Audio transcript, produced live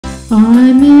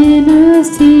I'm in a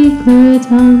secret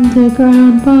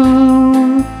underground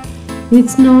bar.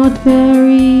 It's not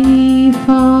very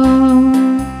far.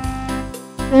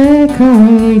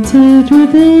 Decorated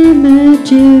with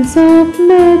images of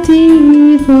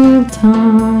medieval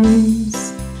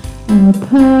times. A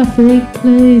perfect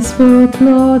place for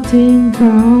plotting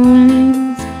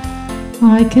crimes.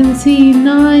 I can see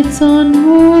knights on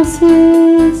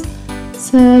horses,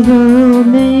 several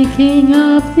making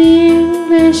up the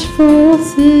English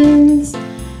forces,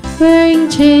 wearing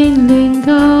chain-link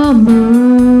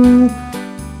armor.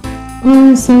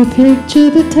 Also picture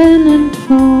the tenant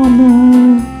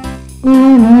farmer.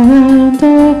 All around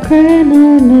our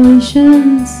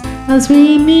crenellations, as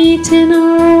we meet in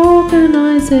our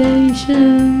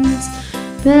organizations.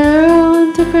 There are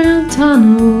underground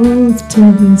tunnels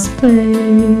to this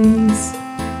place.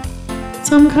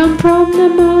 Some come from the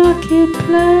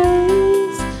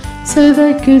marketplace, so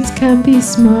that goods can be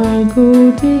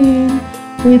smuggled in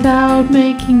without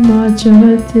making much of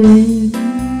a din.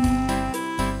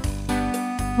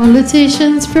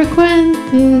 Politicians frequent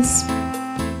this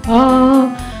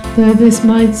bar, though this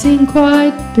might seem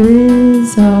quite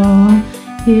bizarre.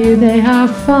 Here they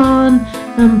have fun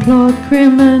and plot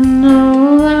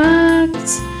criminal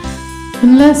acts,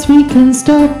 unless we can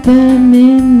stop them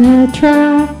in their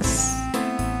tracks.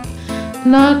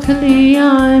 Luckily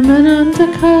I'm an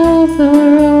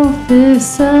undercover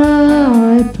officer.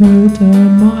 I put a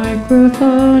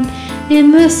microphone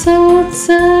in the salt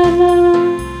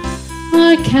cellar.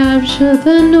 I capture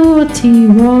the naughty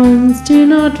ones, do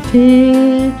not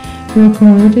fear,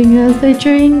 recording as they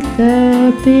drink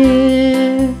their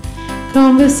beer.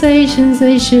 Conversations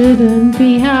they shouldn't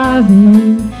be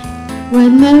having.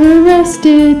 When they're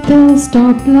arrested they'll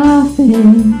stop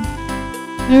laughing.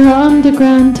 There are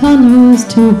underground tunnels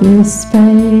to this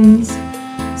space.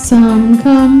 Some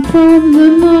come from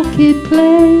the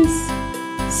marketplace,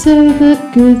 so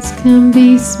that goods can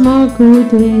be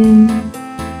smuggled in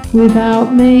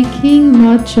without making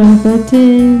much of a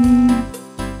din.